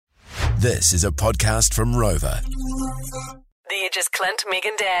This is a podcast from Rover. The Edge's Clint, Meg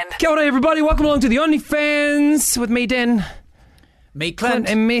and Dan. Kia ora, everybody. Welcome along to the OnlyFans with me, Dan. Me, Clint.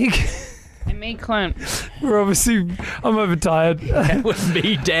 And Meg. And me, Clint. We're obviously, I'm overtired. With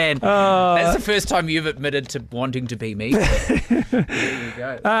me, Dan. That's the first time you've admitted to wanting to be me. There you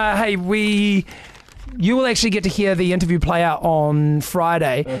go. Hey, you will actually get to hear the interview play out on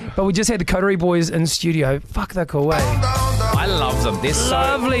Friday, but we just had the Coterie boys in studio. Fuck, they're cool, eh? I love them. They're so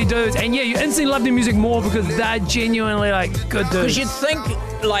Lovely dudes. And yeah, you instantly love their music more because they're genuinely like good dudes. Because you'd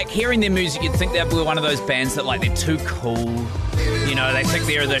think, like, hearing their music, you'd think they were one of those bands that, like, they're too cool. You know, they think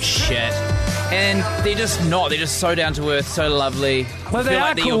they're the shit. And they're just not. They're just so down to earth, so lovely. Well, they feel are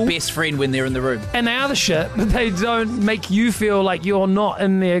like they're cool. your best friend when they're in the room. And they are the shit, but they don't make you feel like you're not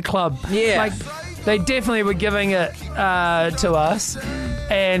in their club. Yeah. Like, they definitely were giving it to us,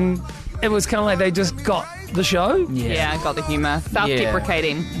 and it was kind of like they just got the show. Yeah, I got the humour.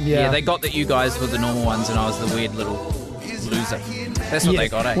 Self-deprecating. Yeah, they got that you guys were the normal ones and I was the weird little loser. That's what they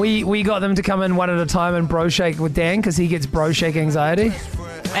got, eh? We got them to come in one at a time and bro shake with Dan because he gets bro shake anxiety.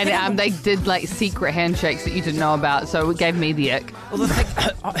 And they did like secret handshakes that you didn't know about, so it gave me the ick. Well, the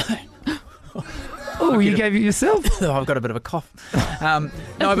thing... Oh, you gave it yourself? I've got a bit of a cough. No,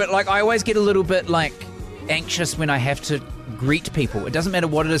 but like I always get a little bit like anxious when I have to greet people. It doesn't matter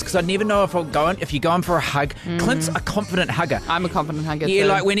what it is because I never know if you're going for a hug. Clint's a confident hugger. I'm a confident hugger Yeah, too.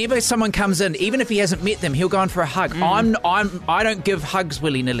 like whenever someone comes in, even if he hasn't met them, he'll go in for a hug. I don't give hugs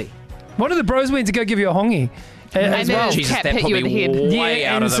willy-nilly. One of the bros went to go give you a hongy as then well. Jesus, cat that hit put you in me the head. way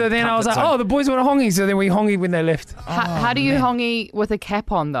out and of the so then I was like, comfort zone. oh, the boys want a hongy, so then we hongied when they left. How do you hongy with a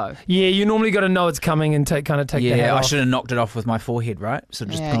cap on though? Yeah, you normally got to know it's coming and take the hat Yeah, I off. should have knocked it off with my forehead, right? So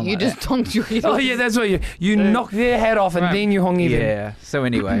just Yeah, gone you like just donked your head. Oh yeah, that's what you knock their hat off and Right. then you hongy that. them. Yeah. So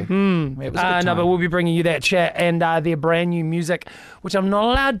anyway, it was a good No, time. but we'll be bringing you that chat and their brand new music, which I'm not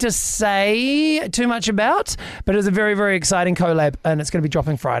allowed to say too much about, but it's a very, very exciting collab, and it's going to be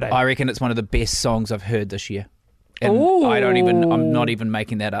dropping Friday. I reckon it's one of the best songs I've heard this year. And Ooh. I'm not even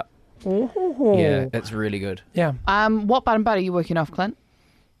making that up. Ooh. Yeah, it's really good. Yeah. What button are you working off, Clint?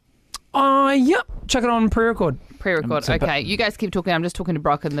 Yep. Chuck it on pre-record. Pre-record. so Okay, you guys keep talking. I'm just talking to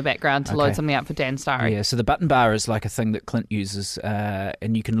Brock in the background to load Okay. something up for Dan Starry. Yeah, so the button bar is like a thing that Clint uses,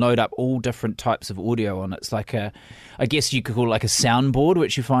 and you can load up all different types of audio on it. It's like I guess you could call it like a soundboard,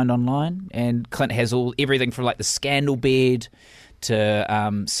 which you find online. And Clint has everything from like the Scandal bed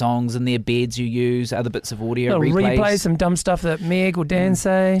to songs in their beds you use, other bits of audio, Replay some dumb stuff that Meg or Dan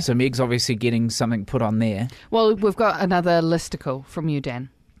say. So Meg's obviously getting something put on there. Well, we've got another listicle from you,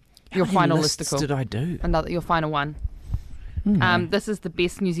 Dan. Your How final many lists listicle. did I do? Your final one. This is the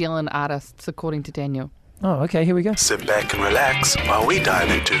best New Zealand artists according to Daniel. Oh, okay, here we go. Sit back and relax while we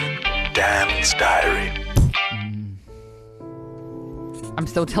dive into Dan's Diary. I'm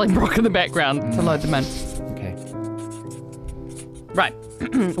still telling Brock in the background to load them in. Okay. Right.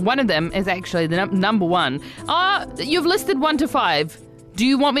 One of them is actually the number one. You've listed 1 to 5. Do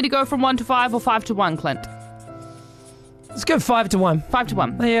you want me to go from 1 to 5 or 5 to 1, Clint? Let's go 5 to 1. 5 to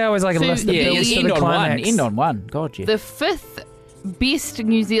 1. Yeah, I always like a So, list that yeah, builds to end the on climax. one. End on one. God, yeah. The 5th best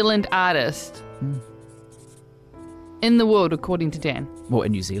New Zealand artist in the world, according to Dan. Well,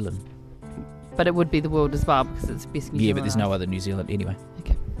 in New Zealand. But it would be the world as well because it's best New Zealand. Yeah, but there's no artist. other New Zealand anyway.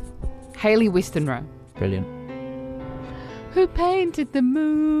 Okay. Hayley Westenra. Brilliant. Who painted the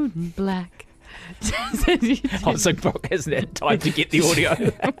moon black? Oh, so Brock hasn't had time to get the audio.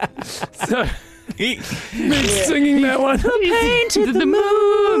 So, singing that one. Painted the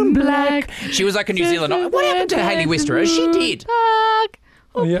moon black. She was like a New Zealand. What happened to Hayley Westenra? Is she dead?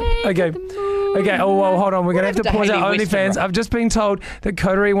 Yeah. Okay. Okay. Oh, well, hold on. We're going to have to happened to pause our Hayley OnlyFans. Westenra? I've just been told that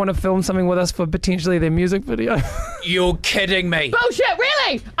Coterie want to film something with us for potentially their music video. You're kidding me. Bullshit,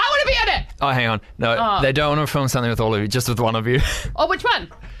 really? I want to be in it. Oh, hang on. No, they don't want to film something with all of you, just with one of you. Oh, which one?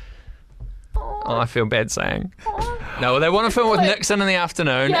 Oh, I feel bad saying. No, they want to film it with Nixon in the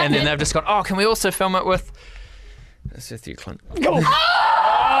afternoon, and then they've just gone, oh, can we also film it with... It's with you, Clint. You tell them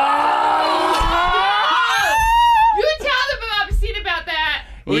I'm upset about that.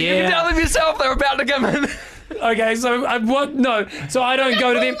 Well, you can tell them yourself they're about to come in. Okay, so what? No, so I don't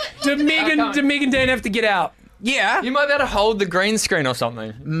go to them. Do Meg and Dan have to get out? Yeah. You might be able to hold the green screen or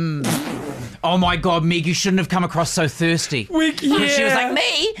something. Oh my God, Meg, you shouldn't have come across so thirsty. Yeah. She was like,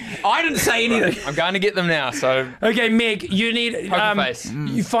 me? I didn't say anything. I'm going to get them now, so... Okay, Meg, you need Poker face.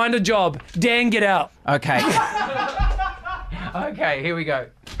 you find a job. Dan, get out. Okay. Okay, here we go.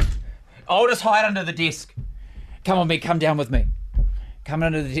 I'll just hide under the desk. Come on, Meg, come down with me. Come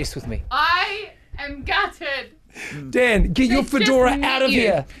under the desk with me. I am gutted. Dan, get your They just fedora met out of you.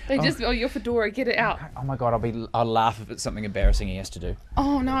 here. They just, your fedora, get it out. Oh my god, I'll laugh if it's something embarrassing he has to do.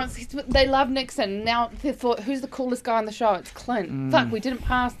 Oh no, they love Nixon. Now they thought, who's the coolest guy on the show? It's Clint. Fuck, we didn't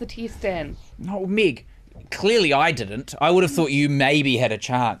pass the test, Dan. No, Meg, clearly I didn't. I would have thought you maybe had a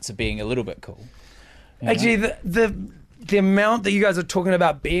chance of being a little bit cool. Actually, the amount that you guys are talking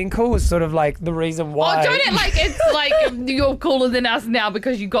about being cool is sort of like the reason why. Oh, don't it like it's like you're cooler than us now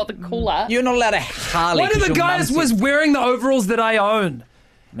because you got the cooler. You're not allowed to Harley. One of 'cause the your guys mum was said- wearing the overalls that I own.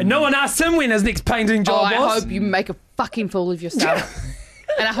 And no one asked him when his next painting Oh, job I was. hope you make a fucking fool of yourself.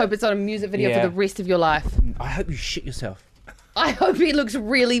 And I hope it's on a music video Yeah. for the rest of your life. I hope you shit yourself. I hope he looks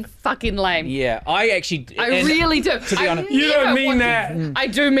really fucking lame. Yeah, I actually. I and really do. To be honest, You don't never mean want- that. I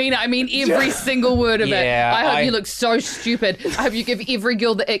do mean it. I mean every single word of Yeah, it. I hope I- you look so stupid. I hope you give every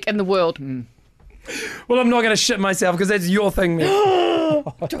girl the ick in the world. Well, I'm not going to shit myself because that's your thing, man.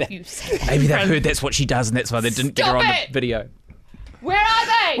 Don't you say that. maybe they've heard that's what she does, and that's why they didn't get her Stop on it! the video. Where are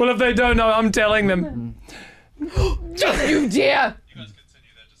they? Well, if they don't know, I'm telling them. Don't you dare.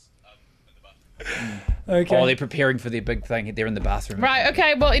 Okay. Oh, they're preparing for their big thing. They're in the bathroom. Right,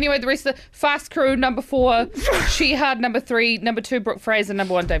 okay, well, anyway, the rest of the Fast Crew, number 4, She Hard, number 3, number 2, Brooke Fraser,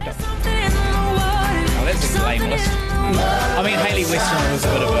 number 1, Dave Dobb. Oh, that's a lame list. I mean, Hayley Weston was a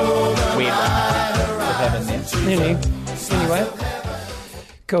bit of a weird one to have in there. Anyway.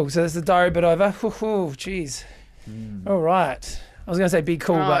 Cool. So that's the diary bit over. Whew, jeez. All right. I was going to say be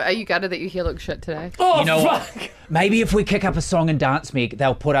cool, Oh, but... are you gutted that your hair looks shit today? Oh, You know fuck. what? Maybe if we kick up a song and dance, Meg,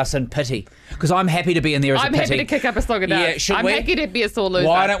 they'll put us in pity. Because I'm happy to be in there as I'm a pity. happy to kick up a song and dance. Yeah, should I'm we? happy to be a sore loser.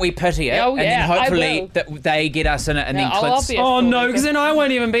 Why don't we pity it? Oh, and yeah, then I hopefully will. that they get us in it, and Yeah, then I'll Clint's... be a Oh, sore no, loser. because then I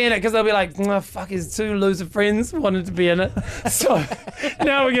won't even be in it because they'll be like, oh, fuck, his 2 loser friends wanted to be in it. So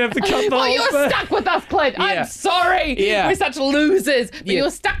now we're going to have to cut the Oh, whole you're bit. stuck with us, Clint. Yeah. I'm sorry. Yeah. We're such losers, but Yeah.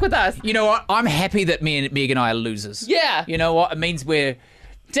 you're stuck with us. You know what? I'm happy that Meg and I are losers. Yeah. You know what? It means we're...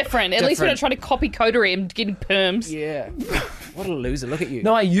 Different. At least we're not trying to copy coterie and getting perms. Yeah. What a loser. Look at you.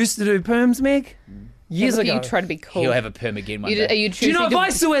 No, I used to do perms, Meg. Years Look at ago. you try to be cool. He'll have a perm again one Are day. you Do you know, choosing if I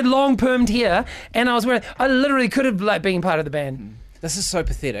still had long permed hair and I was wearing... I literally could have like been part of the band. This is so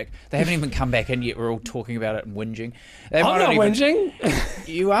pathetic. They haven't even come back in yet. We're all talking about it and whinging. They I'm might not even- whinging.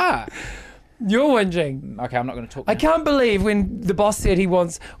 You are. You're whinging. Okay, I'm not going to talk. I now. can't believe when the boss said he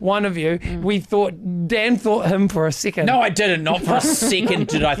wants one of you, Dan thought him for a second. No, I didn't. Not for a second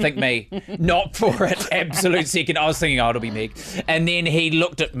did I think me. Not for an absolute second. I was thinking, oh, it'll be Meg. And then he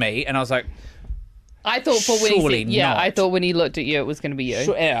looked at me and I was like, I thought for when he Surely said, yeah, not. I thought when he looked at you, it was going to be you.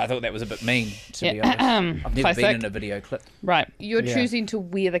 sure, yeah, I thought that was a bit mean, to be Yeah. honest. I've never Classic. been in a video clip. Right. You're Yeah. choosing to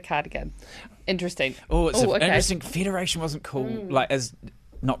wear the cardigan. Interesting. Oh, it's okay. interesting. Federation wasn't cool, like, as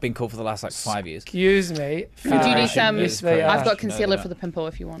not been cool for the last, 5 years. Excuse me. Do you need Federation some? is pretty I've harsh. got concealer No, for the pimple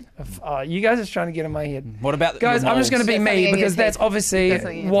if you want. Oh, you guys are trying to get in my head. What about Guys, your I'm just going to be That's something me in because your that's teeth. obviously That's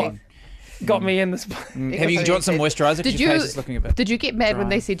something in your what teeth. got me in this. Have you enjoyed some moisturiser? Because Did your you? face is looking a bit... Did you get mad when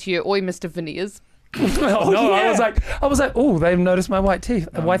they said to you, "Oi, Mr. Veneers"? Oh, no, yeah. I was like, oh, they've noticed my white teeth.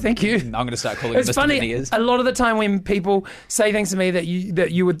 Why, thank you. I'm going to start calling It's Mr. funny. Veneers. A lot of the time when people say things to me that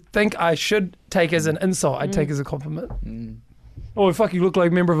you would think I should take as an insult, I take as a compliment. Oh, fuck, you look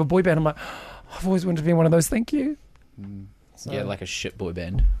like a member of a boy band. I'm like, I've always wanted to be one of those. Thank you. So, Yeah, like a shit boy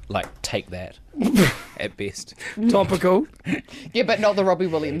band. Like, take that. At best. topical. Yeah, but not the Robbie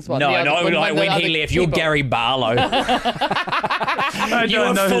Williams one. No, the no, other, like the when other he left, you're keyboard. Gary Barlow. I You're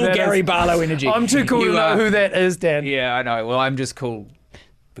don't know who full that Gary is. Barlow energy. I'm too cool to You know are. who that is, Dan. Yeah, I know. Well, I'm just cool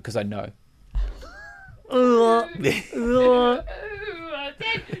because I know. Ooh,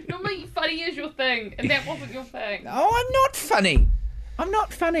 Dad, normally funny is your thing, and that wasn't your thing. Oh, I'm not funny. I'm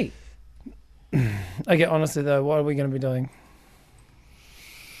not funny. Okay, honestly though, what are we going to be doing?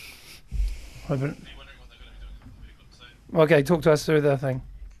 Okay, talk to us through the thing.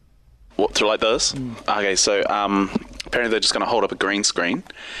 What, through like this? Okay, so apparently they're just going to hold up a green screen,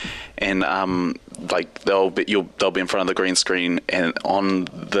 and like they'll be in front of the green screen, and on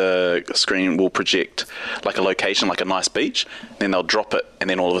the screen will project like a location, like a nice beach. Then they'll drop it, and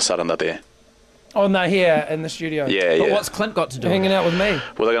then all of a sudden they're there. Oh, no, here in the studio. Yeah, But yeah. what's Clint got to do with Hanging it? out with me.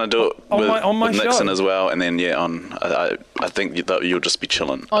 Well, they're going to do it On my with Nixon show. as well, and then on. I think that you'll just be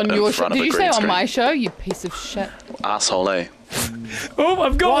chilling On in your show? front Did of a you green say on screen. my show? You piece of shit. Asshole, eh? Oh,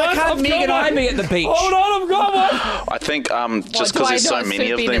 I've got Why one. can't I've Meg got and I one. be at the beach? Hold on, I've got one. I think just do because I there's so not many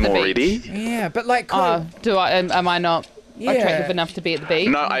suit of being them at the already. Yeah, but like, Oh, do I? Am I not attractive enough to be at the beach?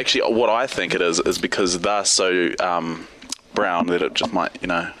 No, actually, what I think it is because they're so brown that it just might,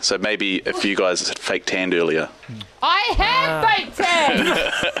 So maybe if you guys had fake tanned earlier, I have fake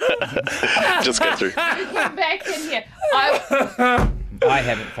tan. just go through. Come back in here. I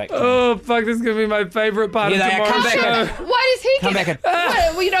haven't faked him. Oh, fuck, this is going to be my favourite part Here of they are. tomorrow's Come back show. in. Why does he Come get... back in.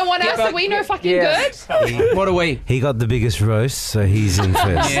 What, well, you don't want us that we know fucking good? What are we? He got the biggest roast, so he's in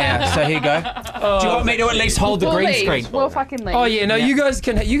first. Yeah, so here you go. Do you want me to at least hold the We'll green leave. screen? We'll fucking leave. Oh, yeah, no, you guys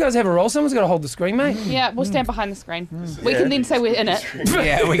have a role. Someone's got to hold the screen, mate. Yeah, we'll stand behind the screen. We can then say we're in it.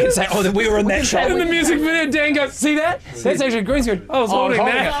 Yeah, we can say, that we were in that shot. In the music video, Dan goes, see that? That's actually a green screen. I was holding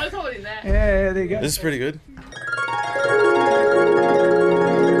holding that. I was holding that. Yeah, there you go. This is pretty good.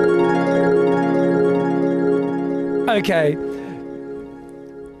 Okay.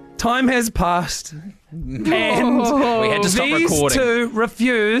 Time has passed. And We had to stop these recording. two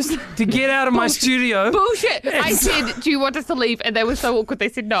refused to get out of my studio. Bullshit. I said, do you want us to leave? And they were so awkward, they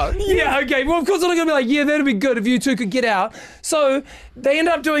said no. Yeah, okay. Well, of course, they're not going to be like, yeah, that'd be good if you two could get out. So they end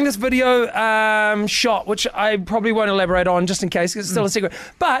up doing this video shot, which I probably won't elaborate on just in case, because it's still a secret.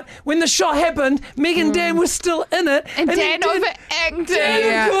 But when the shot happened, Meg and Dan were still in it. And then Dan overacted.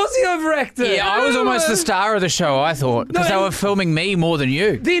 Dan, of course he overacted. Yeah, I was almost the star of the show, I thought, because they were filming me more than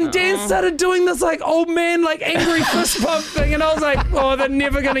you. Then Dan started doing this like old man, like angry fist pump thing, and I was like, oh, they're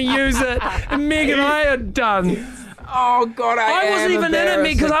never going to use it. And Meg and I are done. Oh, God, I wasn't even in it,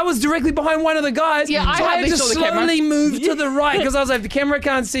 because I was directly behind one of the guys. Yeah, I so I had hardly to saw the camera. slowly move to the right, because I was like, the camera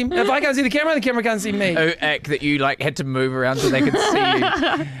can't see me. If I can't see the camera can't see me. Act that you like had to move around so they could see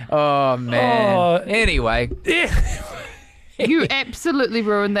you. Oh, man. Oh. Anyway. Yeah. You absolutely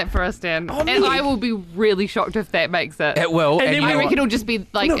ruined that for us, Dan. And I will be really shocked if that makes it. It will. And And then you I know reckon what? it'll just be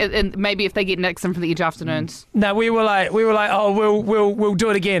like, and maybe if they get Nixon for the Edge afternoons. No, we were like, oh, we'll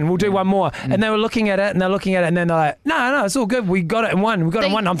do it again. We'll do one more. And they were looking at it, and and then they're like, no, it's all good. We got it in one. We got it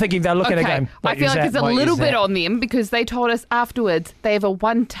in one. I'm thinking they're looking at a game. I feel like it's a Wait, little is bit that- on them because they told us afterwards they have a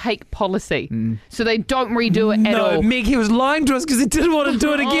one-take policy. So they don't redo it at No, all. Meg, he was lying to us because he didn't want to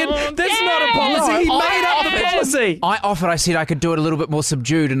do it again. That's not a policy. He Oh, made up the yeah. policy. I said I could do it a little bit more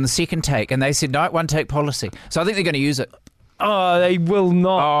subdued in the second take, and they said, no, one take policy. So I think they're going to use it. Oh, they will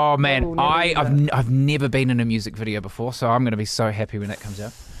not. Oh, man. will never do that. I've never been in a music video before, so I'm going to be so happy when that comes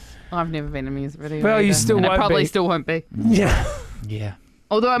out. I've never been in a music video. Well, you either. still and won't I probably be. still won't be. Yeah. Yeah.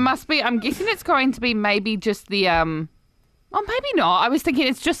 Although it must be, I'm guessing it's going to be maybe just the, oh, maybe not. I was thinking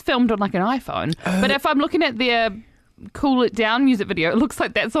it's just filmed on like an iPhone. But if I'm looking at their Cool It Down music video, it looks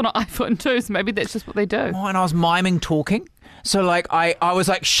like that's on an iPhone too, so maybe that's just what they do. Oh, and I was miming talking. So, like, I was,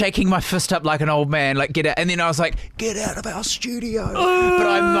 like, shaking my fist up like an old man, like, get out. And then I was like, get out of our studio. But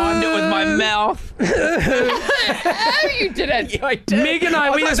I mimed it with my mouth. Oh, you didn't. Yeah, I did. Meg and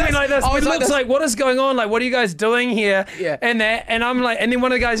I, we just went like this. I We was like looked this. like, what is going on? Like, what are you guys doing here? Yeah. And that, and I'm like, and then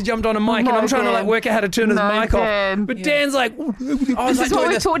one of the guys jumped on a mic, and I'm trying to like work out how to turn his mic Dan. off. But Dan's like, I was This like is what doing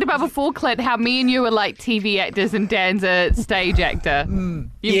we this. talked about before, Clint, how me and you are like TV actors and Dan's a stage actor.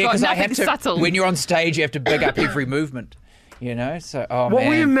 You've got 'cause nothing subtle. When you're on stage, you have to big up every movement. You know? So, oh, what man.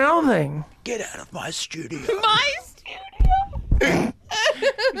 were you mouthing? Get out of my studio. My studio.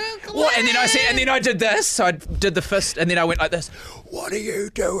 What? And then I said, and then I did this. So I did the fist, and then I went like this. What are you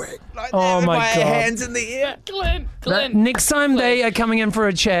doing? Like Oh, that with my my God. hands in the air. Clint. Next time they are coming in for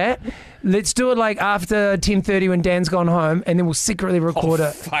a chat, let's do it like after 10:30 when Dan's gone home, and then we'll secretly record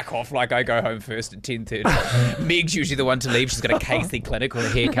it. Fuck off! Like I go home first at 10:30. Meg's usually the one to leave. She's got a KC clinic or a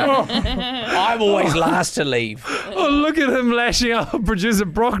haircut. I'm always last to leave. Oh, look at him lashing out. Producer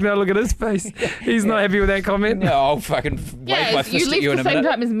Brock, now look at his face. He's not happy with that comment. No, I'll fucking wave my Yeah, fist you at left you in the a same minute.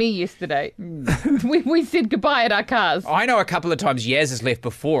 time as me yesterday. we said goodbye at our cars. I know a couple of times Yaz has left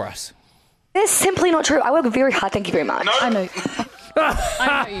before us. That's simply not true. I work very hard, thank you very much. I know.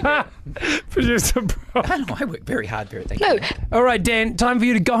 I know you do. Producer Brock. I know I work very hard there. Thank No, you. All right, Dan, time for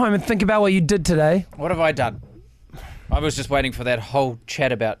you to go home and think about what you did today. What have I done? I was just waiting for that whole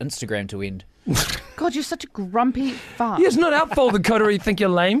chat about Instagram to end. God, you're such a grumpy fuck. Yeah, it's not our fault the coterie think you're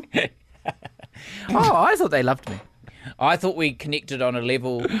lame. Oh, I thought they loved me. I thought we connected on a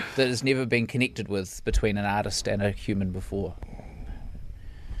level that has never been connected with between an artist and a human before.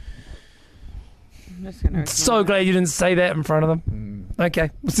 I'm just gonna So glad you didn't say that in front of them. Okay,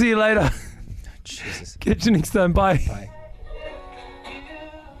 we'll see you later. Jesus. Catch you next time. Bye. Bye.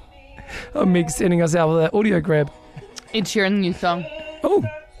 Oh, Meg's sending us out with that audio grab. Ed Sheeran, new song. Oh,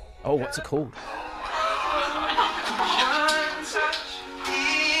 Oh, what's it called?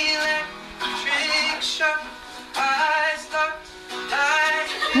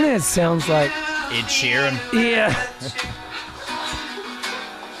 that sounds like. Ed Sheeran. Yeah.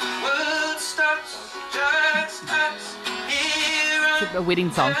 It's a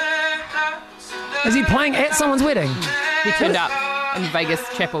wedding song. Is he playing at someone's wedding? He turned up in Vegas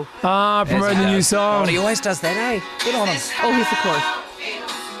Chapel. Ah, promoting the new song. Oh, he always does that, eh? Good on him. Oh, here's the chorus.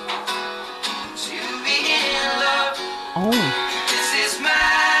 Oh.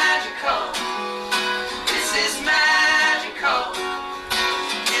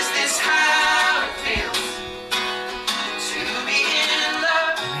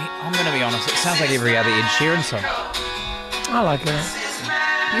 Sounds like every other Ed Sheeran song. I like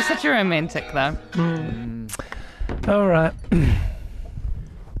it. You're such a romantic, though. All right.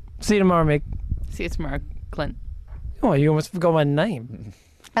 See you tomorrow, Meg. See you tomorrow, Clint. Oh, you almost forgot my name.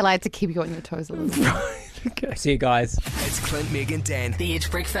 I like to keep you on your toes a little bit. Okay. See you guys. It's Clint, Meg, and Dan. The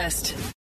Edge Breakfast.